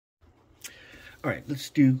All right, let's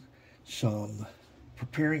do some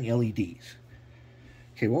preparing LEDs.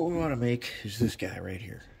 Okay, what we want to make is this guy right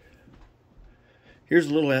here. Here's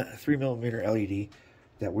a little 3mm LED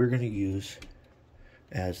that we're going to use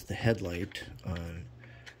as the headlight on.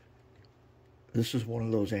 This is one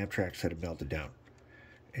of those Amtraks that have melted down.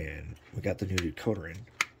 And we got the new decoder in.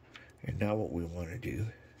 And now what we want to do,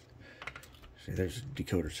 see there's a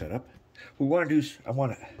decoder set up. What we want to do is, I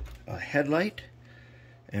want a headlight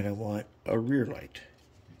and I want a rear light.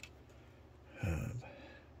 I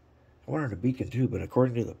wanted a beacon too, but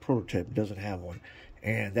according to the prototype, it doesn't have one.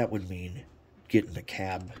 And that would mean getting the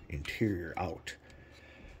cab interior out,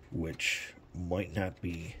 which might not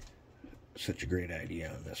be such a great idea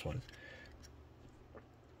on this one.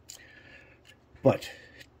 But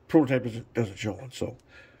prototype doesn't show one, so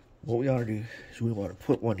what we ought to do is we want to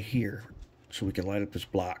put one here so we can light up this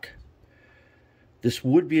block. This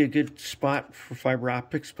would be a good spot for fiber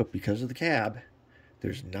optics, but because of the cab,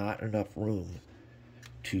 there's not enough room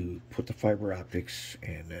to put the fiber optics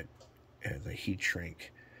and the heat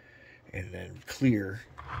shrink and then clear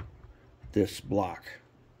this block.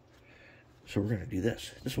 So we're going to do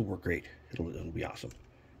this. This will work great. It'll be awesome.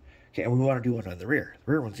 Okay, and we want to do one on the rear.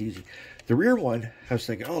 The rear one's easy. The rear one, I was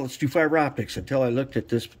thinking, oh, let's do fiber optics, until I looked at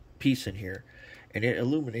this piece in here, and it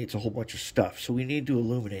illuminates a whole bunch of stuff. So we need to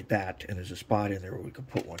illuminate that, and there's a spot in there where we can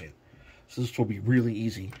put one in. So this will be really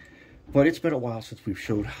easy. But it's been a while since we've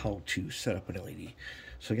showed how to set up an LED.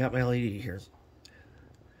 So I got my LED here.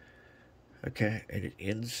 Okay, and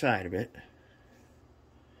inside of it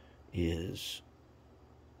is,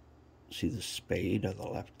 see the spade on the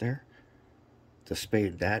left there? The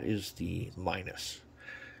spade, that is the minus.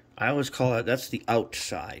 I always call it, that's the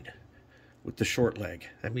outside with the short leg.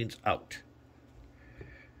 That means out.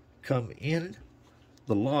 Come in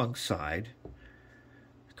the long side,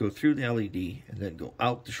 go through the LED, and then go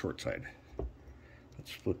out the short side.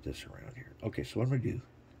 Let's flip this around here. Okay, so what I'm going to do,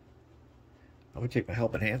 I'm going to take my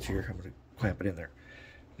helping hands here. I'm going to clamp it in there.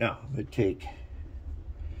 Now, I'm going to take,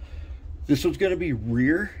 this one's going to be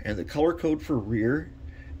rear, and the color code for rear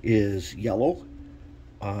is yellow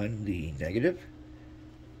on the negative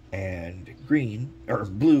and green or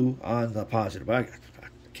blue on the positive. I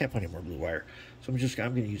can't find any more blue wire, so I'm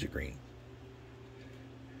going to use a green.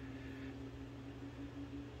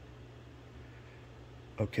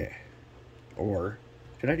 Okay, or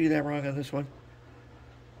did I do that wrong on this one?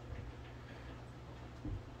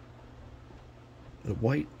 The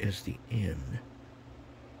white is the in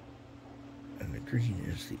and the green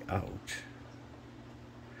is the out.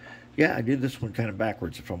 Yeah, I did this one kind of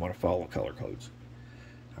backwards if I want to follow color codes.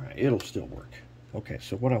 All right, it'll still work. Okay,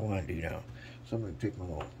 so what I want to do now, so I'm going to take my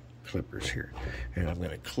little clippers here, and I'm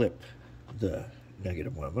going to clip the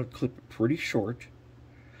negative one. I'm going to clip it pretty short,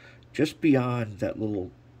 just beyond that little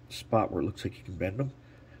spot where it looks like you can bend them.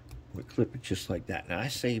 I'm going to clip it just like that. Now, I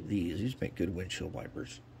saved these. These make good windshield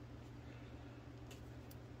wipers.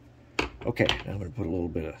 Okay, now I'm going to put a little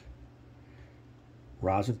bit of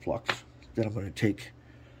rosin flux. Then I'm going to take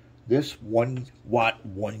this 1 watt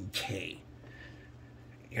 1K.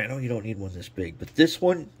 I know you don't need one this big, but this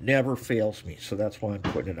one never fails me, so that's why I'm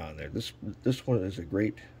putting it on there. This one is a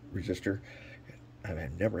great resistor.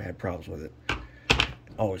 I've never had problems with it. It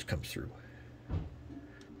always comes through. So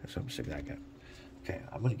I'm going to stick that guy. Okay,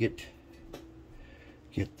 I'm going to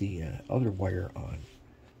get the other wire on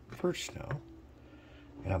first now,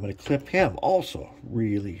 and I'm going to clip him also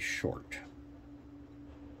really short.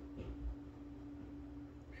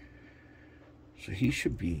 So he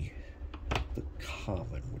should be the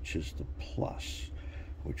common, which is the plus,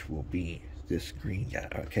 which will be this green guy.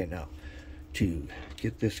 Okay, now to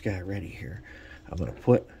get this guy ready here, I'm going to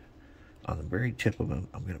put on the very tip of him,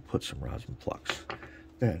 I'm going to put some rosin flux.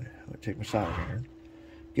 Then I'm going to take my solder iron,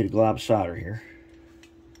 get a glob of solder here,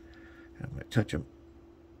 and I'm going to touch him.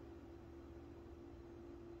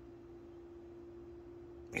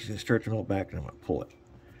 He's going to start to melt back, and I'm going to pull it.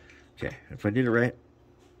 Okay, if I did it right,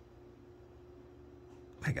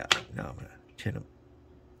 I got it. Now I'm going to tin him.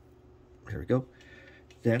 Here we go.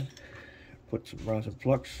 Then put some rosin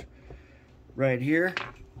flux right here.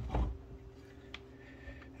 And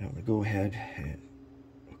I'm going to go ahead and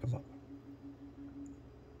hook them up.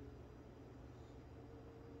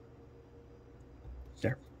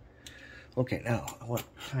 There. Okay, now I want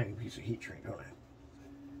a tiny piece of heat shrink, don't I?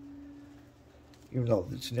 Even though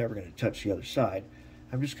it's never going to touch the other side,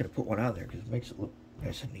 I'm just going to put one on there because it makes it look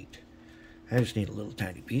nice and neat. I just need a little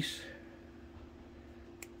tiny piece,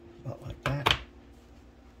 about like that.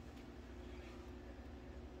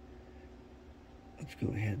 Let's go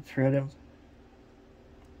ahead and thread him.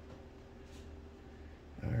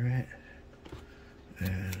 All right,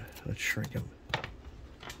 and let's shrink him.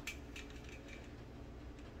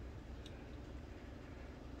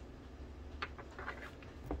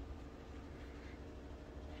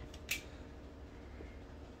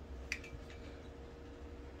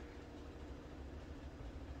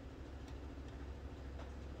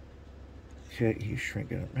 Okay, he's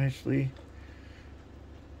shrinking up nicely.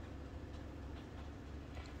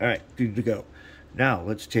 Alright, good to go. Now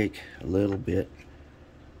let's take a little bit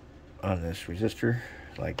on this resistor,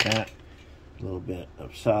 like that. A little bit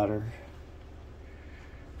of solder.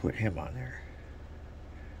 Put him on there.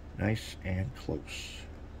 Nice and close.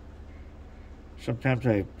 Sometimes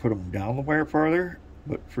I put them down the wire farther,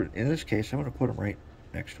 but in this case, I'm going to put them right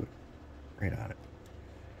next to it. Right on it.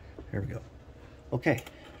 There we go. Okay,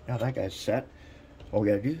 now that guy's set. All we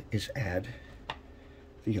got to do is add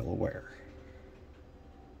the yellow wire.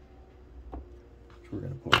 So we're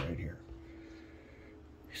going to put it right here.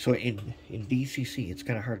 So in DCC, it's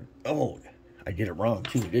kind of hard. Oh, I did it wrong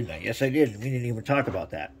too, didn't I? Yes, I did. We didn't even talk about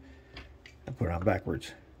that. I put it on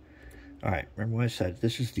backwards. All right, remember what I said?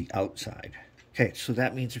 This is the outside. Okay, so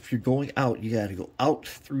that means if you're going out, you got to go out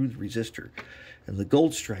through the resistor. And the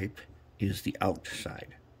gold stripe is the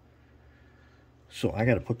outside. So I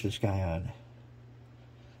got to put this guy on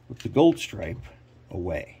with the gold stripe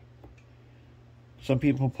away. Some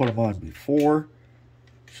people put them on before.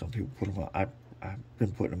 Some people put them on. I've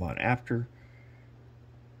been putting them on after.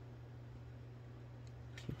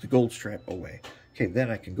 With the gold stripe away. Okay,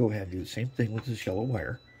 then I can go ahead and do the same thing with this yellow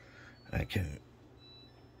wire. I can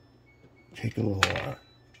take a little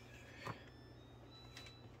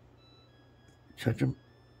touch them.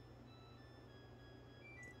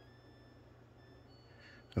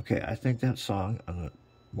 Okay, I think that song on the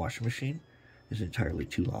washing machine is entirely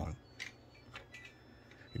too long.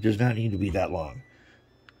 It does not need to be that long.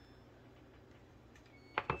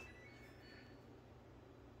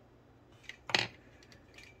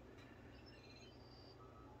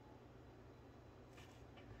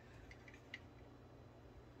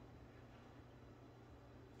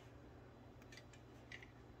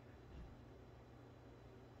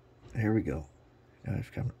 Here we go. Now it's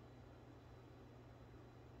coming.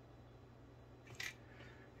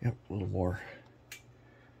 Yep, a little more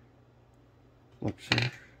flux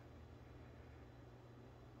there.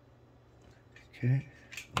 Okay,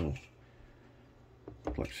 a little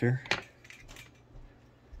flux here.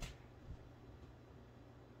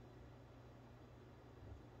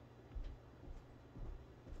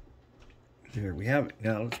 There we have it.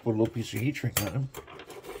 Now let's put a little piece of heat shrink on them.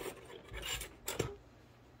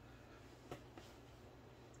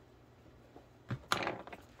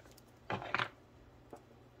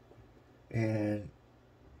 And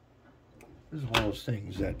this is one of those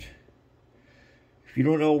things that if you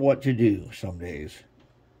don't know what to do some days,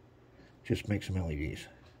 just make some LEDs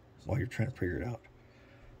while you're trying to figure it out.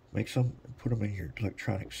 Make some and put them in your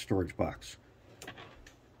electronic storage box,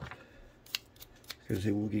 because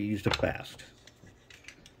they will get used up fast.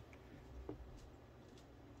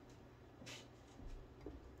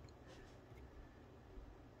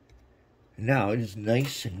 And now it is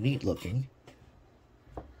nice and neat looking.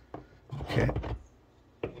 Okay.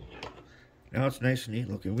 Now it's nice and neat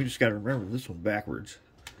looking. We just got to remember this one backwards.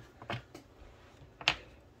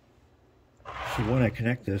 So when I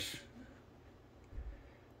connect this,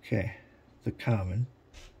 okay, the common,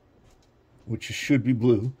 which should be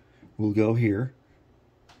blue, will go here.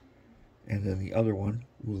 And then the other one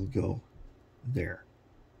will go there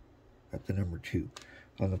at the number 2.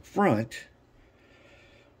 On the front,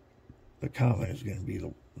 the common is going to be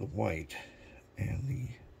the white, and the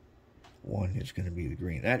one is going to be the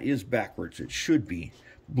green. That is backwards. It should be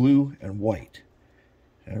blue and white.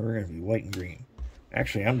 And we're going to be white and green.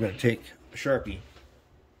 Actually, I'm going to take a Sharpie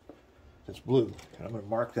that's blue, and I'm going to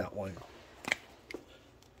mark that one.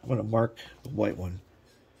 I'm going to mark the white one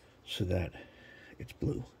so that it's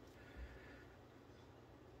blue.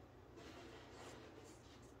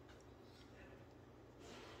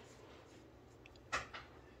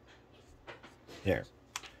 There.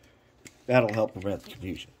 That'll help prevent the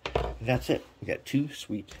confusion. And that's it. We got 2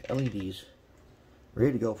 sweet LEDs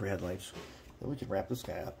ready to go for headlights. Then we can wrap this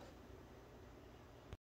guy up.